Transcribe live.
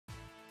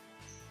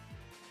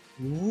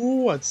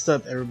What's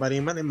up, everybody?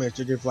 My name is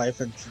SAGA,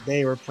 and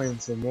today we're playing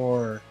some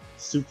more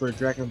Super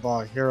Dragon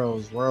Ball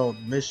Heroes World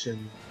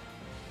Mission.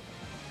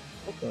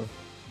 What the?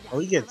 Oh,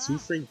 we get 2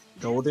 free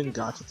golden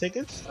gacha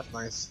tickets? That's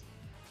nice.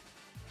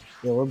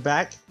 Yeah, we're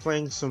back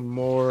playing some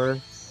more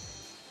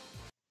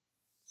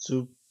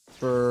Super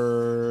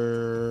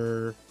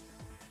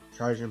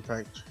Charge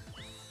Impact.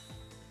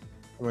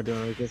 What am I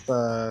doing with this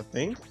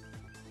thing?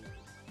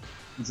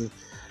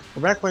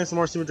 We're back playing some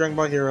more Super Dragon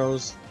Ball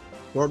Heroes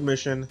World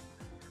Mission.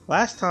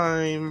 Last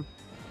time,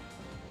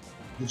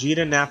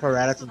 VEGETA, Nappa,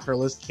 Raditz, and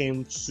Turles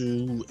came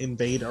to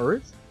invade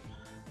Earth,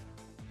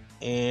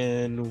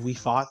 and we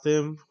fought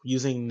them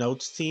using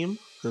Note's team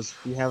because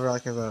we have her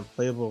like as a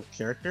playable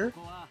character.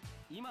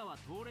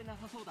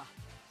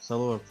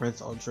 Solo of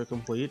Prince Ultra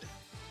complete.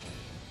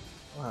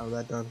 Wow,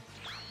 that done.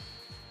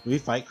 Did we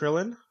fight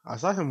Krillin? I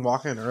saw him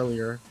walking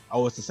earlier.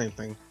 Oh, it's the same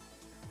thing.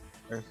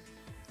 Okay.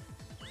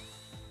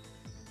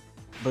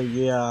 But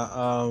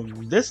yeah,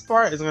 this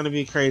part is gonna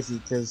be crazy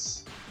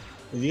because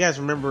if you guys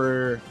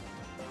remember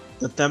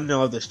the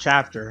thumbnail of this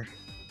chapter,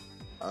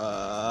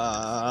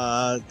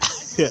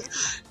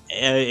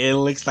 it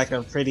looks like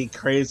a pretty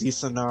crazy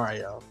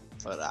scenario.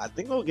 But I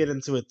think we'll get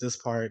into it this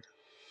part.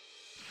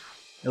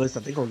 At least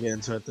I think we'll get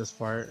into it this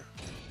part.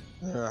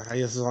 I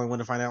guess there's only one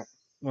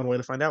way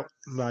to find out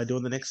by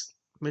doing the next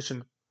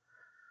mission.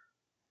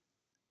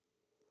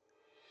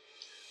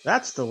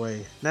 That's the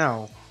way.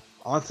 Now,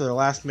 on to the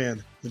last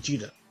man,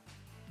 VEGETA.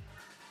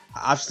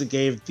 I obviously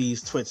gave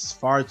these twits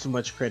far too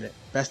much credit.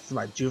 Bested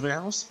by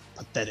juveniles?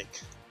 Pathetic.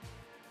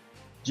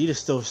 VEGETA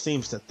still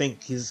seems to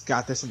think he's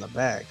got this in the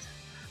bag,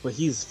 but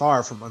he's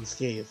far from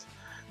unscathed.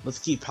 Let's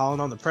keep piling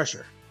on the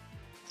pressure.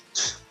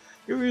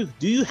 Do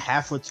you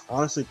half to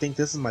honestly think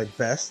this is my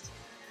best?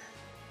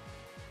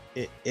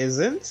 It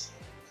isn't?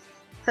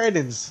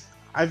 Credence,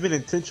 I've been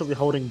intentionally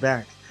holding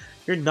back.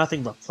 You're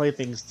nothing but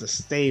playthings to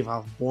stave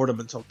off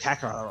boredom until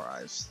Kakarot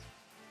arrives.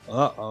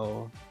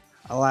 Uh-oh.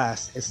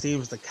 Alas, it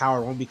seems the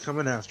coward won't be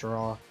coming after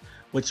all,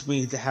 which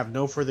means I have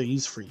no further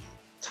use for you.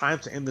 Time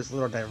to end this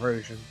little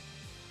diversion.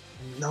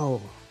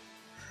 No.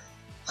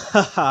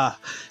 Haha.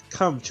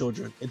 Come,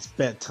 children, it's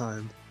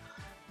bedtime.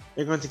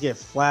 You're going to get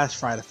flash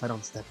fried if I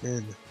don't step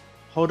in.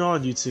 Hold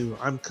on, you two.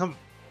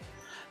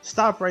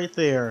 Stop right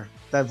there.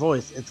 That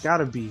voice, it's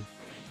gotta be.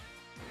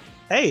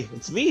 Hey,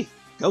 it's me,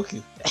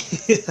 Goku.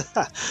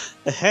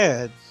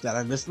 Ahead. Did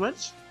I miss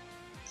much?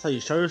 So you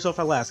show yourself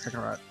at last,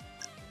 Kakarot.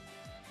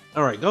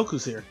 Alright,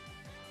 Goku's here.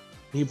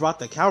 He brought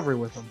the cavalry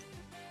with him.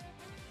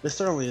 This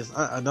certainly is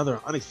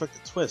another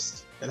unexpected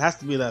twist. It has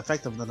to be the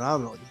effect of the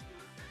anomaly.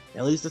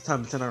 At least this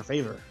time it's in our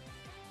favor.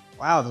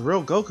 Wow, the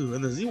real Goku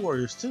and the Z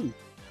Warriors too.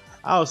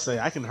 I'll say,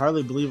 I can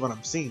hardly believe what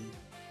I'm seeing.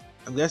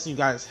 I'm guessing you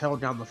guys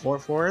held down the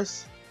fort for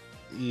us?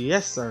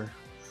 Yes, sir.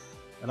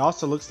 It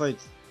also looks like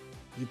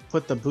you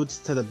put the boots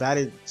to the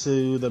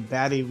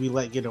baddie we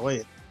let get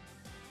away.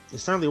 It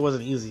certainly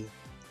wasn't easy.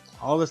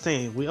 All the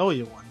same, we owe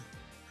you one.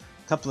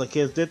 A couple of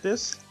kids did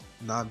this?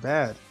 Not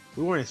bad.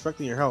 We weren't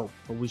expecting your help,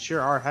 but we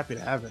sure are happy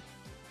to have it.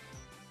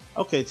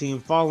 Okay, team,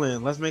 fall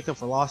in. Let's make up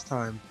for lost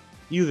time.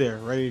 You there,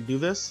 ready to do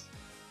this?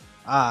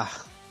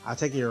 Ah, I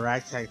take it your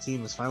ragtag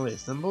team is finally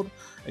assembled?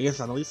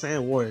 Against an elite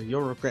Saiyan warrior, you'll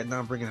regret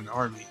not bringing an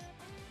army.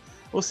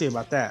 We'll see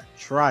about that.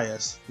 Try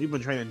us. We've been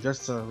training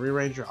just to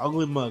rearrange your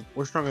ugly mug.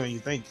 We're stronger than you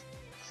think.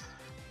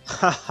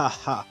 Ha ha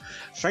ha.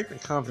 Strength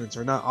and confidence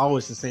are not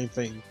always the same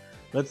thing.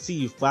 Let's see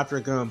you flap your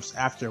gums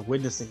after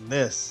witnessing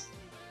this.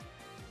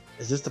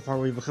 Is this the part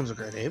where he becomes a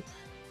great ape?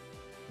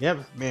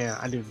 Yep, man,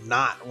 I do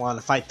not want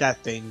to fight that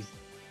thing.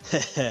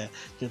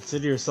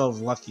 Consider yourselves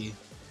lucky,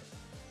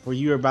 for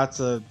you are about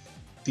to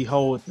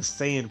behold the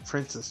Saiyan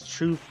Prince's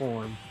true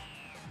form.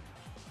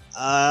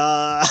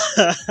 No!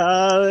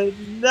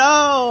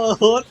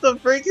 What the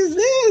freak is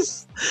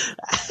this?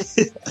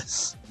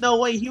 No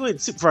way, he went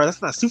super.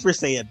 That's not Super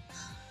Saiyan.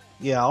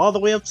 Yeah, all the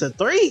way up to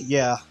 3.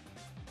 Yeah,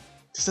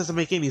 this doesn't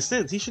make any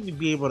sense. He shouldn't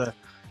be able to.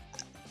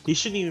 He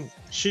shouldn't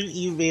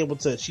even be able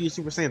to achieve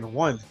Super Saiyan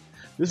 1.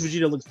 This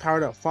VEGETA looks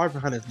powered up far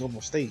behind his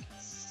normal state.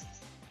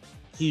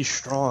 He's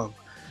strong,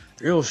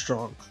 real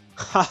strong.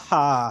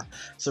 Haha!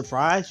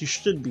 Surprised? You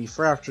should be,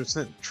 for after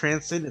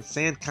transcended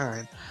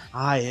Saiyan,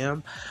 I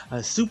am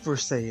a Super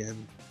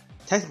Saiyan.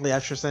 Technically,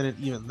 I've transcended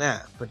even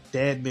that, but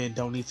dead men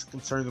don't need to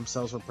concern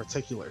themselves with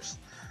particulars.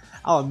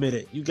 I'll admit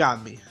it, you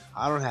got me.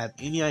 I don't have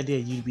any idea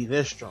you'd be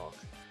this strong.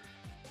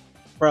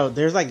 Bro,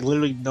 there's like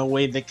literally no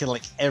way they can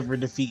like ever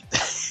defeat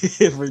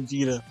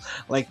VEGETA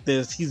like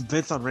this. He's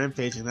bent on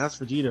rampaging, that's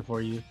VEGETA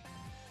for you.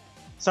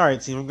 Sorry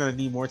team, I'm gonna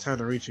need more time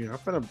to reach you. I'm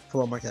gonna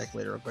pull up my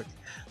calculator real quick.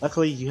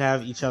 Luckily you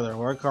have each other.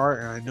 Work hard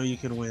and I know you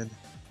can win.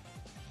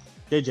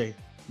 JJ,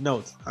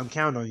 note, I'm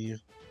counting on you.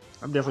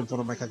 I'm definitely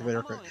pulling up my calculator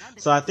real quick.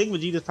 So I think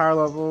VEGETA's power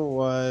level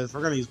was,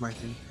 we're gonna use my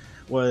thing,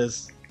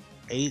 was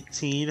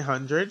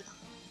 1800.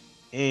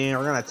 And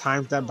we're gonna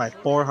times that by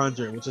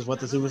 400, which is what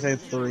the Super Saiyan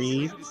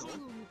 3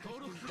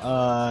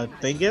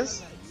 thing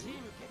is.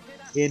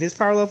 And his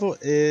power level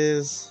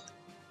is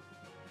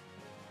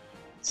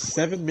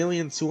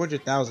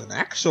 7,200,000.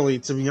 Actually,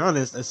 to be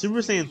honest, a Super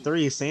Saiyan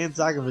 3 Saiyan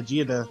Saga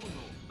Vegeta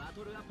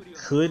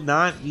could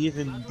not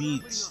even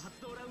beat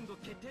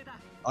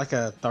like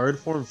a third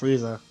form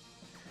Frieza.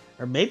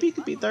 Or maybe he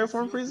could beat third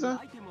form Frieza?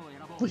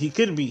 But he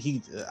couldn't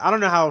beat, I don't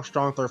know how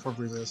strong third form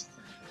Frieza is.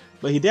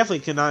 But he definitely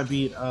cannot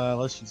beat,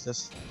 let's use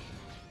this.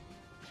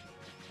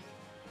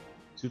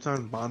 2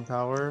 times bond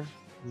power.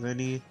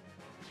 Zenny.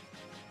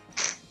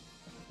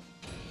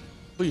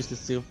 We'll use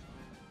this too.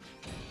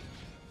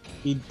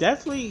 He'd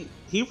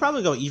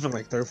probably go even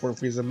like third form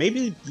Frieza.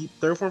 Maybe beat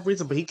third form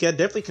Frieza, but he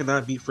definitely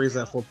cannot beat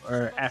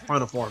Frieza at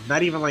final form.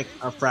 Not even like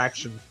a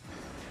fraction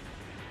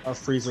of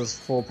Frieza's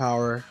full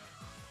power.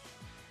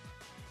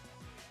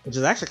 Which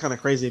is actually kind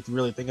of crazy if you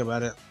really think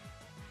about it.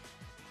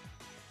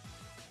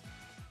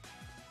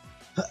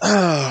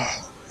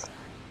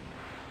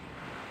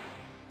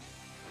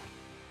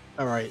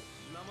 Alright.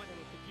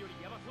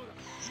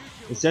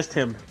 It's just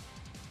him.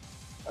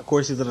 Of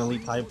course he's an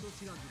elite type.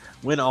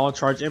 Win all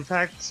charge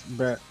impacts,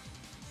 but...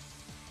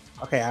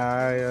 Okay,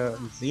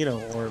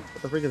 Xeno Orb.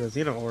 What the freak is a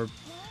Xeno Orb?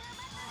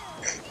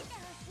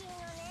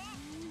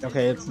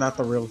 Okay, it's not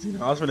the real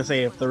Xeno. I was gonna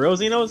say, if the real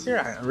Xeno is here,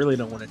 I really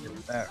don't want to do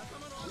that.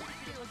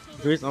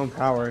 His own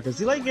power. Does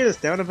he like get his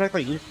stamina back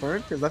like each turn?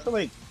 Because I feel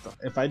like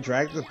if I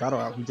drag this battle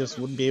out, he just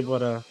wouldn't be able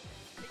to.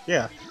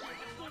 Yeah.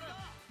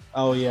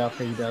 Oh yeah.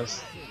 Okay, he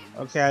does.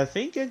 Okay, I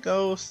think it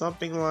goes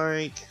something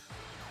like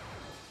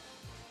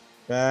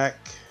back.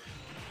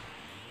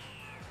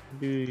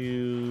 Do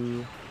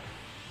you?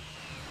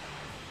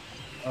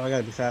 Oh, I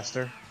gotta be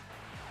faster.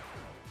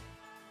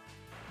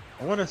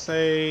 I want to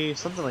say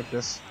something like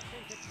this.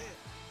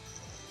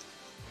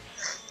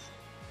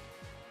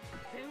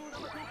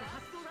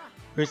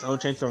 Chris own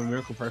change from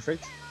Miracle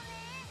Perfect.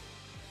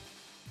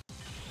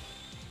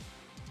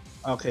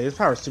 Okay, his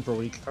power is super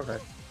weak. Okay.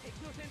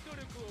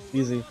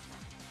 Easy.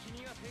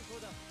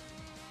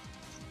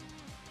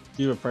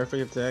 Do a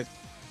perfect attack.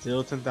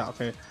 Deal 10,000.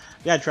 Okay.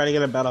 Yeah, try to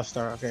get a battle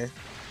star. Okay.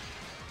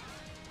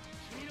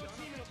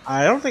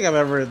 I don't think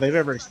they've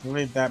ever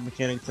explained that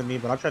mechanic to me,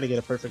 but I'll try to get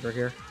a perfect right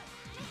here.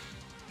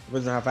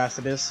 Depends on how fast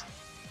it is.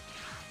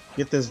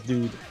 Get this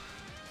dude.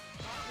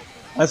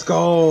 Let's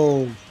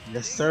go!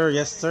 Yes sir,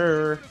 yes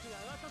sir.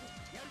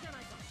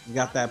 You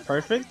got that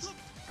perfect.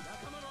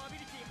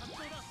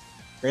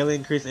 Greatly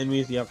increase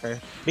enemies. Yeah, okay.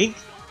 Bink.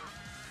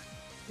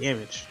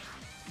 Damage.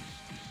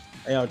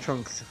 Hey, yo,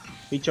 Trunks.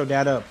 Beat your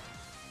dad up.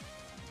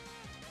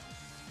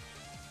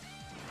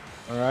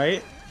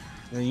 Alright.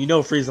 And you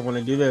know Frieza want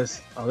to do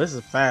this. Oh, this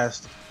is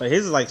fast. But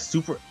his is like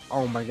super.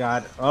 Oh my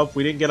god. Oh,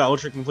 we didn't get an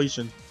ultra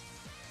completion.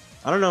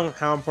 I don't know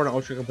how important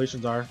ultra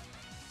completions are.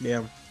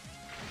 Damn.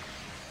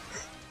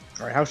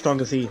 Alright, how strong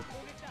is he?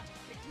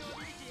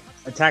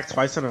 Attack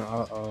twice on a.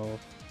 Uh-oh.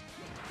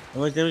 How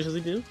much damage does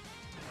he do?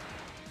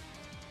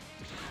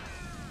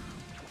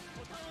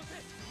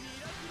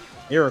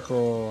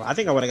 Miracle. I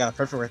think I would have got a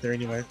perfect right there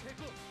anyway.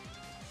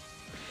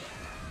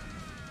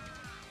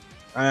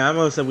 I'm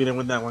gonna say we didn't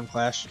win that one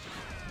clash.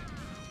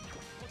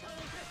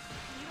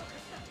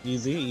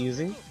 Easy,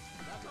 easy.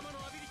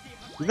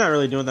 He's not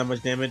really doing that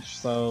much damage,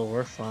 so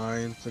we're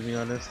fine, to be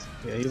honest.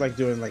 Yeah, he's like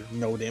doing like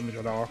no damage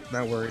at all.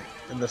 Not worried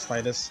in the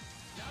slightest.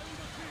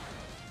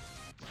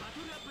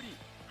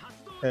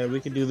 Okay,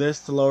 we can do this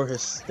to lower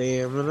his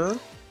stamina.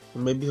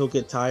 Maybe he'll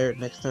get tired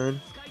next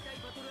turn.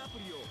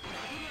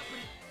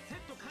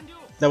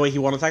 That way he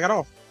won't attack at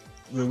all.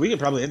 I mean, we can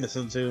probably end this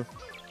soon too.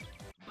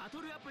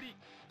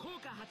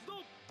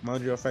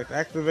 Module effect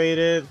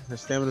activated.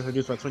 His stamina is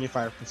reduced by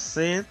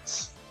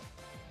 25%.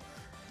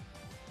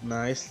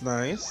 Nice,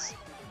 nice.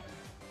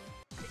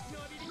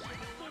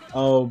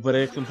 Oh, but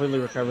it completely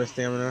recovers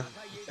stamina.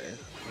 Okay,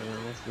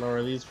 let's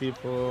lower these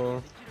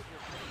people.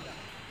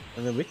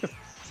 And then we can...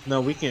 No,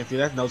 we can't do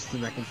that. No, it's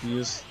not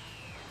confused.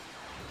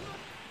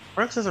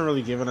 Trunks hasn't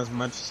really given us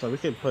much, so we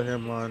could put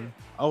him on...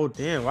 Oh,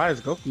 damn. Why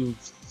is Goku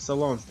so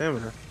low on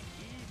stamina?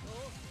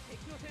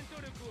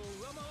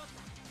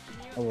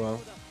 Oh,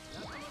 well.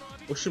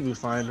 We should be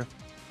fine.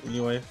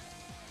 Anyway.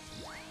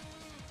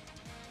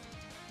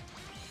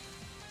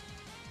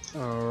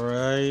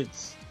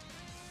 Alright.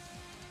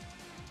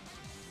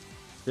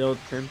 Still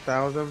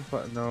 10,000,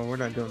 but no, we're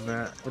not doing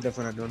that. We're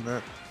definitely not doing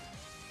that.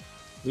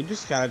 We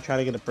just gotta try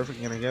to get a perfect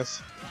again, I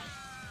guess.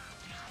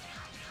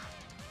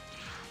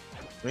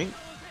 Bang.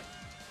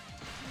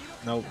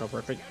 Nope, no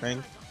perfect.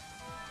 Bang.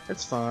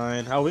 It's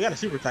fine. Oh, we got a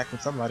super attack from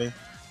somebody.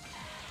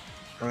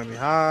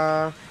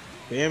 Ha.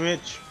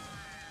 Damage.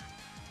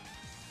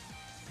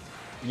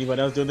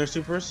 Anybody else doing their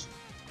supers?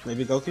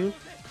 Maybe Goku?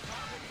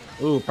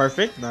 Ooh,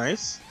 perfect.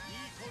 Nice.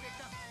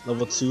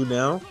 Level 2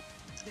 now.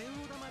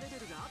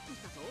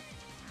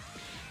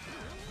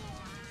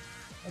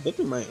 I think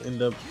we might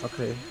end up...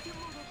 Okay.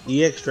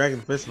 EX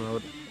Dragon Fist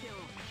mode.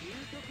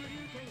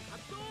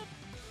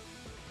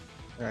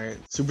 Alright.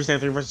 Super Saiyan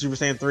 3 versus Super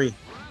Saiyan 3.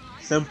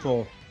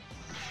 Simple.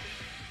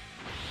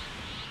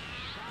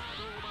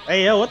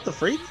 Hey, yo, what the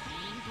freak?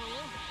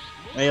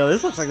 Hey, yo,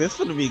 this looks like this is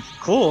gonna be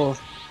cool.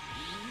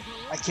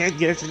 I can't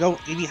get it to go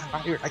any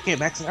higher. I can't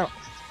max it out.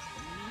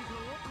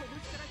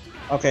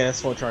 Okay,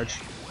 that's full charge.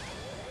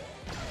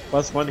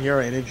 +1 hero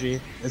energy.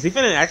 Is he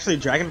finna actually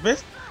Dragon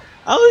Fist?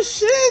 Oh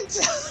shit!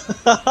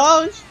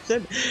 Oh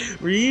shit!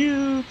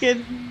 Ryu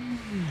can.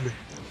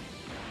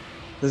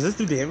 Does this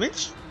do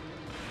damage?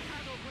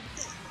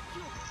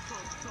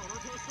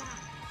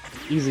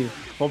 Easy.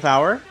 Full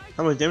power?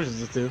 How much damage does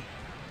this do?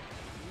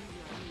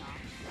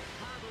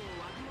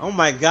 Oh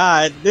my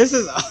god, this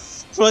is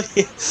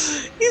fucking.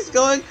 He's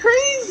going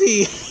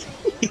crazy!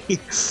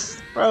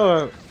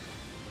 Bro.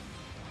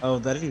 Oh,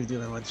 that didn't even do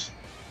that much.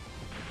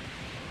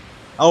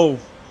 Oh.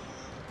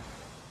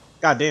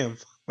 God damn.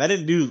 That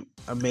didn't do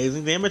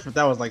amazing damage, but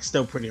that was like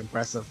still pretty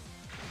impressive.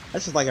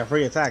 That's just like a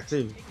free attack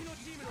too.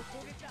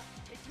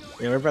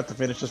 Yeah, we're about to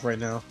finish this right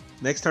now.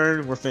 Next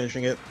turn, we're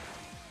finishing it.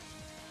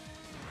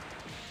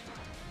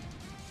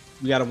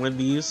 We gotta win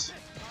these.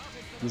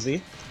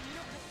 Easy.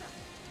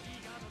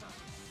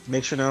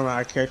 Make sure none of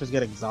our characters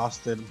get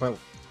exhausted, but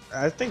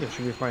I think it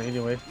should be fine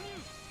anyway.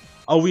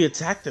 Oh, we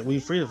attacked it. We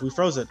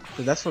froze it.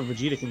 Because that's what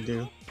Vegeta can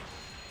do.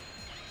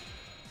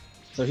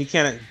 So he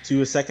can't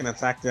do a second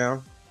attack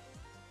down.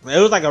 It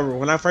was like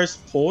when I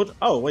first pulled.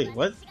 Oh wait,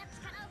 what?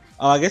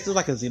 Oh, I guess it's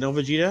like a Xeno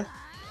Vegeta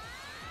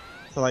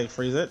to like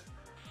freeze it,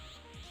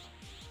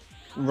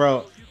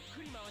 bro.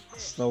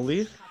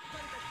 Slowly.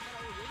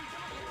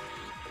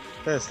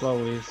 That's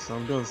slowly, so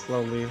I'm doing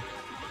slowly.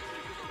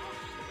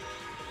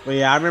 But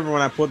yeah, I remember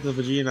when I pulled the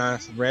Vegeta and I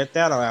read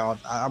that,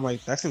 I'm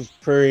like, that seems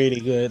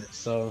pretty good.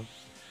 So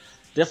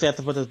definitely have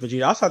to put this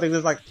Vegeta. Also, I think this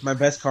is like my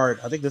best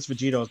card. I think this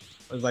Vegeta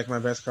is like my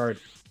best card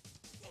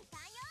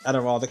out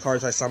of all the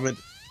cards I summoned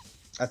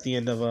at the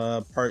end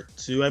of part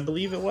 2, I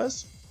believe it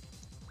was.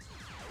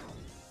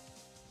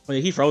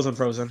 Wait, he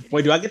frozen.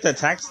 Wait, do I get the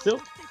attack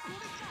still?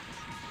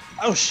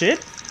 Oh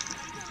shit!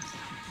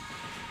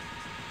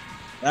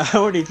 I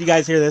wonder if you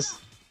guys hear this.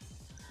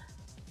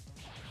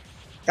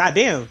 God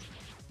damn!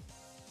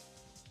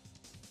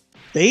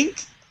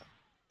 Think?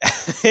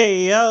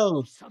 Hey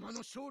yo!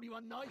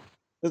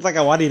 It's like a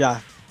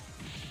Wadida.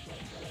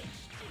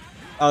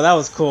 Oh, that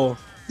was cool.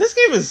 This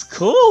game is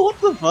cool. What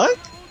the fuck?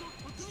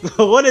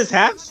 What is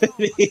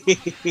happening?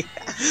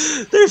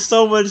 There's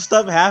so much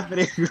stuff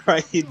happening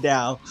right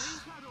now.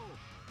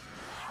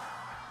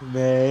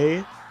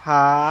 May.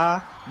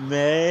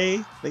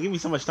 They give me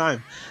so much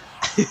time.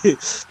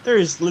 There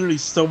is literally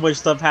so much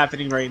stuff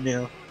happening right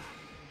now.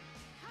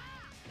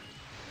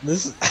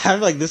 I'm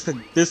like,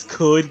 this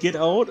could get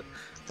old,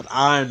 but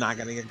I'm not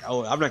gonna get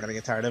old. I'm not gonna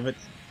get tired of it.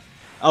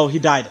 Oh, he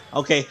died.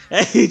 Okay,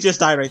 he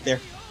just died right there.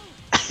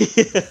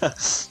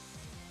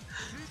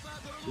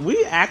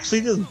 We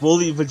actually just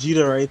bullied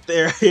Vegeta right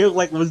there. It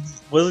like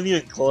wasn't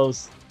even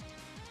close.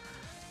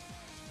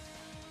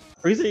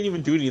 Frieza didn't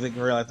even do anything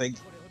for real, I think.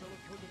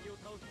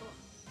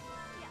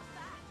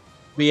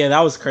 But yeah,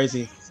 that was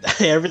crazy.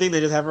 Everything that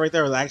just happened right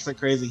there was actually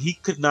crazy. He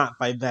could not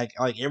fight back.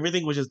 Like,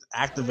 everything was just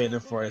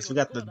activated for us. We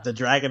got the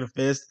Dragon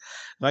Fist,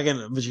 fucking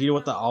Vegeta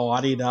with the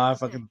Awadida,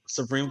 fucking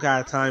Supreme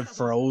Kai Time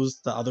froze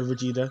the other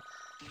Vegeta.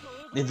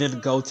 And then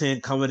Goten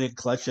coming in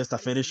clutch just to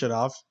finish it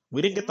off.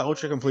 We didn't get the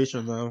Ultra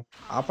Completion though.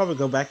 I'll probably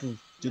go back and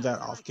do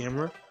that off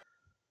camera.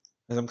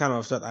 Because I'm kind of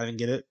upset I didn't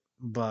get it.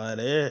 But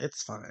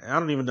it's fine. I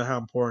don't even know how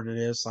important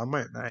it is, so I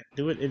might not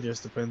do it. It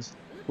just depends.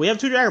 We have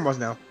 2 Dragon Balls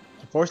now.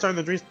 A 4-star and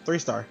a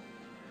 3-star.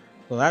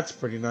 So that's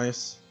pretty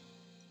nice.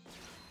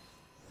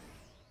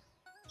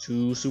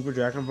 2 Super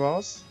Dragon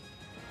Balls.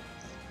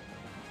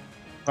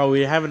 Oh,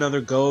 we have another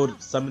gold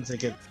summon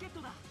ticket.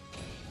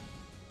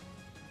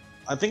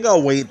 I think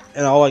I'll wait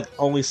and I'll like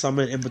only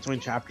summon in between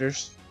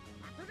chapters.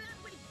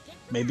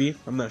 Maybe,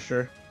 I'm not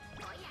sure.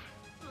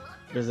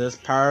 There's this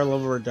power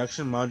level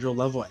reduction module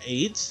level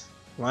 8.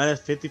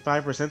 Minus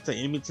 55% to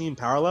enemy team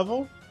power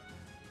level.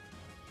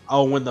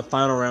 Oh, when the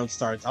final round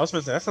starts. I was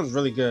gonna say that sounds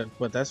really good,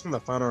 but that's when the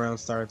final round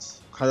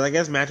starts. Cause I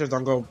guess matches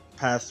don't go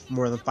past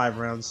more than 5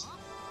 rounds.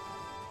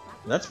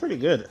 That's pretty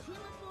good.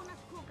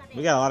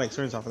 We got a lot of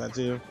experience off of that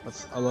too.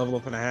 That's a level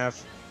up and a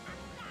half.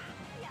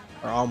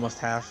 Or almost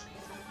half.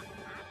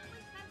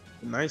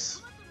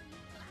 Nice.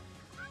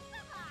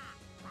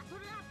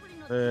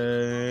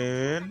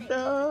 And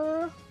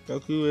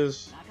Goku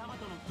is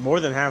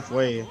more than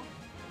halfway.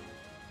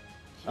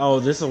 Oh,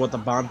 this is what the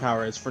bond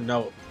power is for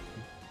Note.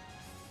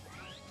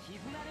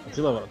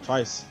 She leveled up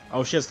twice.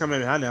 Oh, she has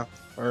Kamehameha now.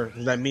 Or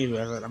is that me who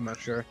has it? I'm not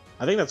sure.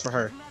 I think that's for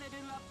her.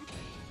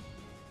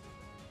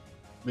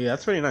 But yeah,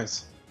 that's pretty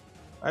nice.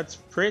 That's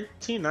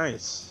pretty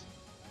nice.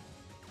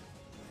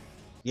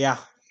 Yeah.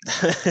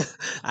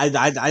 I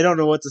don't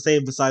know what to say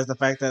besides the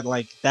fact that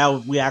like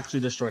that we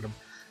actually destroyed him.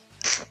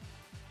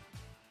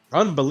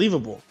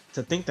 Unbelievable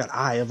to think that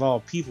I, of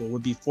all people,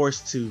 would be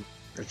forced to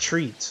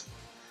retreat.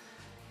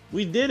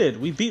 We did it.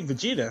 We beat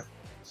Vegeta.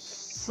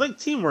 Slick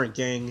teamwork,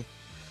 gang.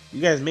 You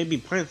guys may be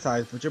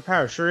pint-sized, but your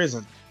power sure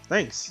isn't.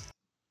 Thanks.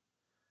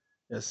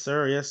 Yes,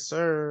 sir. Yes,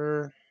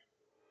 sir.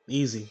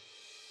 Easy.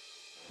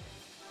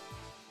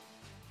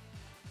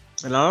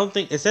 And I don't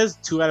think it says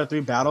 2 out of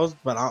 3 battles,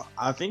 but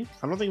I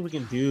don't think we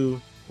can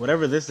do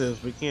whatever this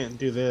is. We can't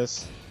do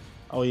this.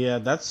 Oh yeah,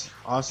 that's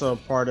also a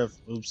part of.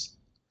 Oops.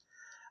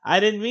 I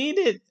didn't mean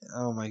it.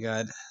 Oh my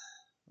god.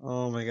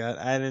 Oh my god.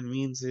 I didn't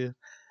mean to.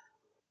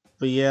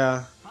 But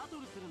yeah,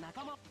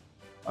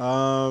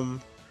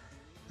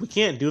 we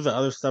can't do the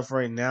other stuff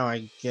right now,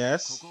 I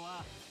guess.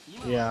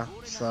 Yeah,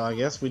 so I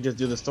guess we just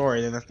do the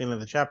story, then that's the end of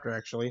the chapter,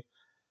 actually.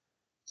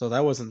 So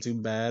that wasn't too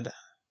bad.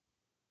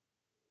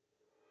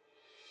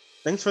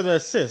 Thanks for the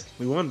assist.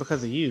 We won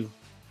because of you.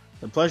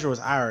 The pleasure was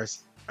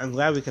ours. I'm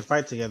glad we could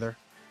fight together.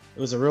 It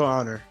was a real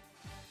honor.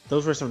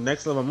 Those were some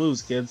next level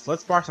moves, kids.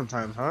 Let's spar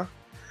sometime, huh?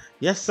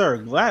 Yes, sir.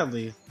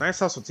 Gladly. Nice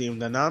hustle, team.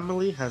 The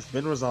anomaly has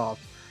been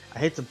resolved. I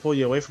hate to pull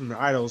you away from your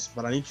idols,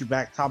 but I need you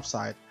back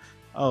topside.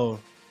 Oh,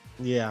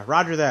 yeah.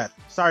 Roger that.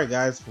 Sorry,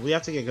 guys, but we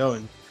have to get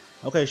going.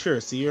 Okay,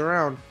 sure. See you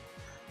around.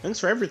 Thanks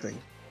for everything.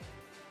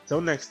 Till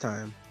next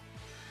time.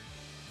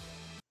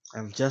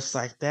 And just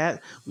like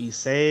that, we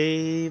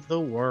saved the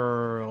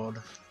world.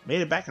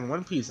 Made it back in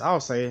one piece, I'll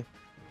say.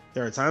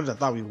 There are times I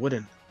thought we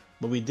wouldn't,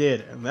 but we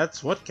did, and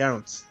that's what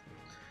counts.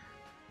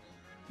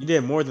 You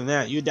did more than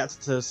that. You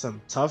adapted to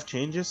some tough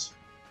changes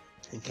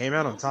and came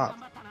out on top.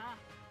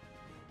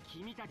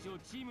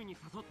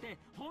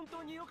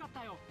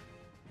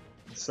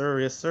 Yes, sir,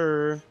 yes,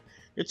 sir.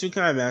 You're too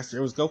kind, Master.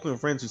 It was Goku and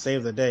friends who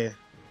saved the day.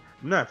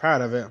 I'm not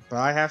proud of it, but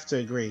I have to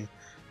agree.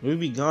 We'd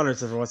be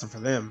goners if it wasn't for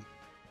them.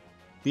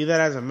 Be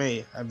that as it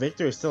may, a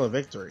victory is still a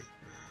victory.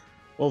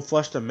 We'll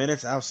flush the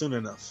minutes out soon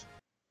enough.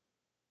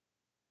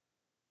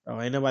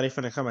 Oh, ain't nobody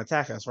finna come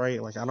attack us,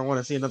 right? Like, I don't want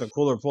to see another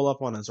cooler pull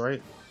up on us,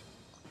 right?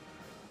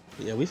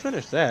 But yeah, we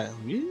finished that.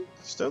 We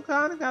still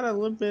kind of got a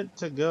little bit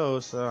to go,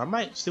 so I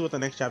might see what the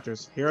next chapter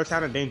is. Hero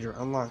Town of Danger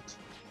unlocked.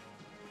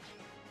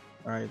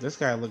 Alright, this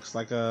guy looks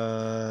like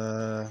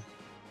a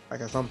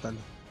something.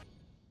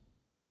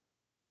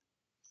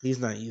 He's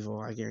not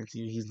evil, I guarantee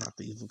you he's not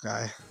the evil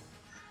guy.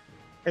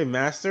 Hey,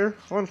 Master,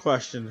 one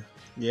question.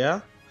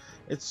 Yeah?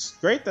 It's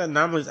great that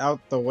Anomaly's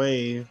out the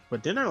way,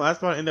 but didn't our last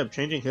battle end up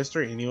changing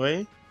history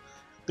anyway?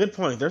 Good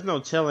point. There's no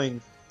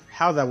telling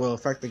how that will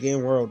affect the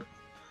game world.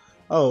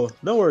 Oh,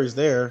 no worries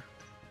there.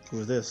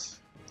 Who is this?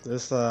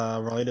 This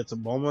related to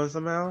Bulma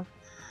somehow?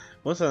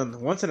 Once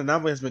an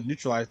anomaly has been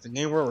neutralized, the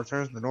game world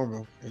returns to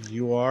normal. And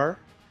you are?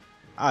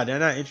 Ah, did I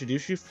not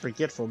introduce you?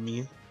 Forgetful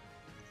me.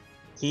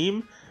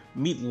 Team?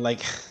 Meet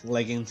like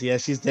leggings. Yeah,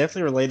 she's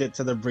definitely related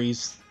to the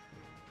briefs.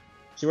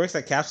 She works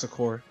at Capsule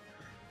Corps.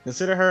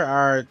 Consider her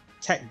our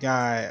tech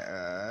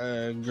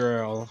guy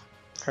girl.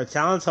 Her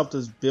talents helped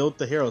us build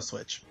the hero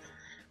switch.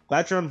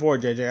 Glad you're on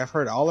board, JJ. I've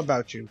heard all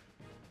about you.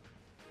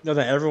 Now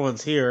that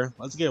everyone's here,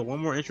 let's get one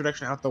more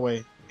introduction out the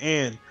way.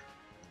 And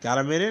got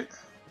a minute?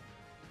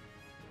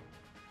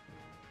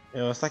 You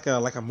know, it's like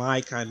a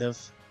my kind of.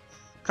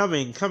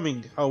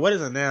 Coming. Oh, what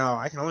is it now?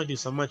 I can only do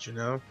so much, you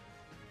know.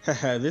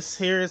 This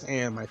here is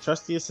Anne, my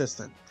trusty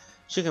assistant.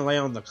 She can lay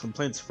on the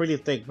complaints pretty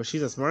thick, but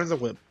she's as smart as a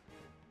whip.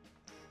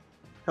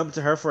 Come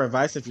to her for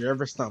advice if you're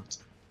ever stumped.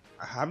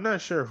 I'm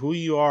not sure who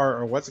you are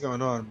or what's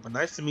going on, but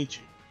nice to meet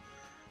you.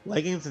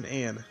 Leggings and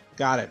Anne.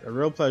 Got it. A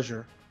real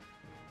pleasure.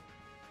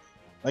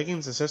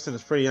 Leggings' assistant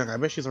is pretty young. I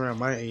bet she's around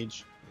my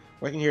age.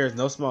 Working here is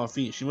no small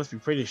feat. She must be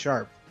pretty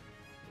sharp.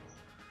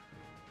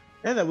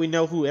 Now that we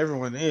know who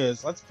everyone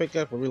is, let's pick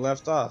up where we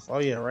left off. Oh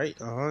yeah, right?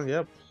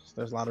 Yep.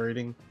 There's a lot of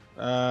reading.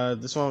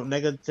 This won't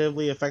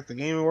negatively affect the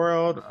gaming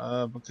world,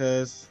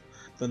 because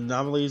the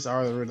anomalies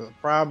are the root of the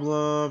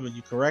problem, and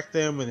you correct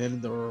them, and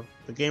then the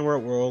game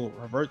world will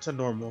revert to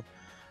normal.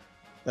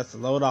 That's a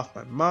load off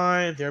my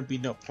mind. There'd be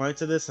no point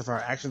to this if our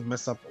actions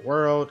mess up the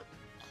world.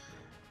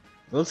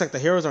 It looks like the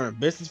heroes are in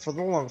business for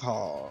the long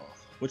haul.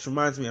 Which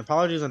reminds me,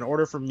 apologies in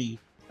order from me.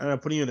 I'm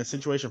putting you in a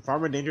situation far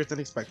more dangerous than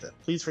expected.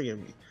 Please forgive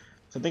me.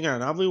 So thinking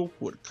an anomaly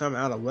would come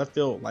out of left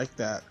field like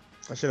that.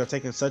 I should have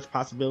taken such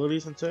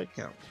possibilities into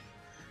account.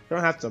 You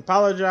don't have to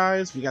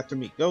apologize. We got to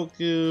meet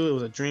Goku. It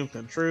was a dream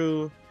come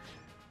true.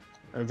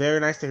 And very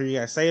nice to hear you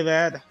guys say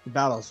that. The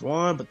battle's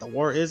won, but the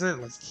war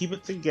isn't. Let's keep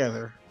it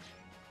together.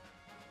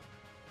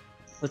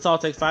 Let's all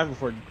take 5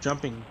 before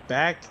jumping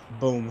back.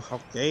 Boom.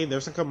 Okay,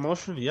 there's some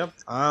commotion. Yep.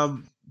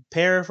 I'm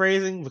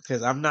paraphrasing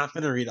because I'm not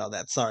gonna read all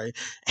that. Sorry.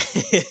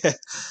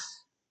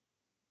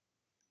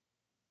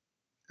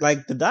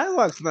 Like, the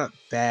dialogue's not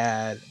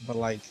bad, but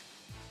like,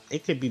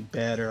 it could be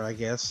better, I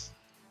guess.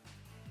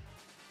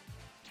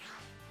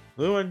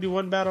 We want to do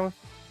one battle?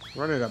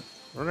 Run it up.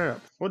 Run it up.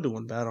 We'll do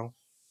one battle.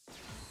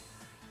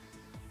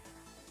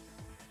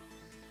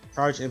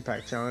 Charge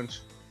Impact Challenge.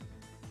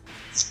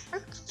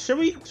 Should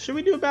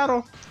we do a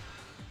battle?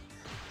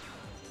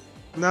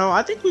 No,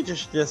 I think we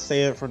just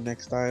save it for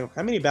next time.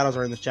 How many battles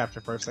are in this chapter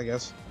first, I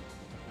guess?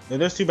 If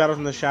there's 2 battles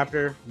in this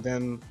chapter,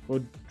 then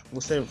we'll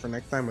save it for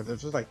next time. If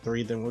there's like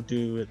 3, then we'll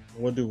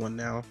do one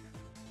now.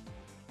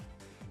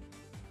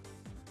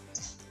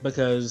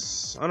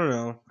 Because I don't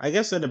know. I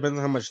guess it depends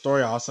on how much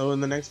story also in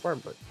the next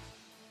part, but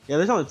yeah,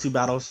 there's only 2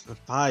 battles and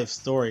 5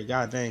 story.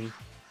 God dang.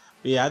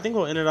 But yeah, I think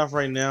we'll end it off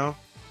right now.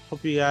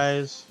 Hope you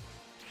guys.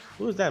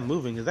 Who is that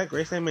moving? Is that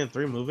Graceland Man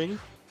 3 moving?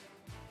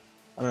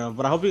 I don't know,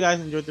 but I hope you guys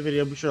enjoyed the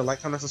video. Be sure to like,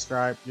 comment,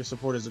 subscribe. Your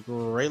support is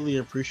greatly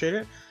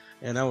appreciated.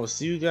 And I will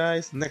see you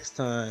guys next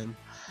time.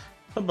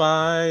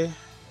 Bye-bye.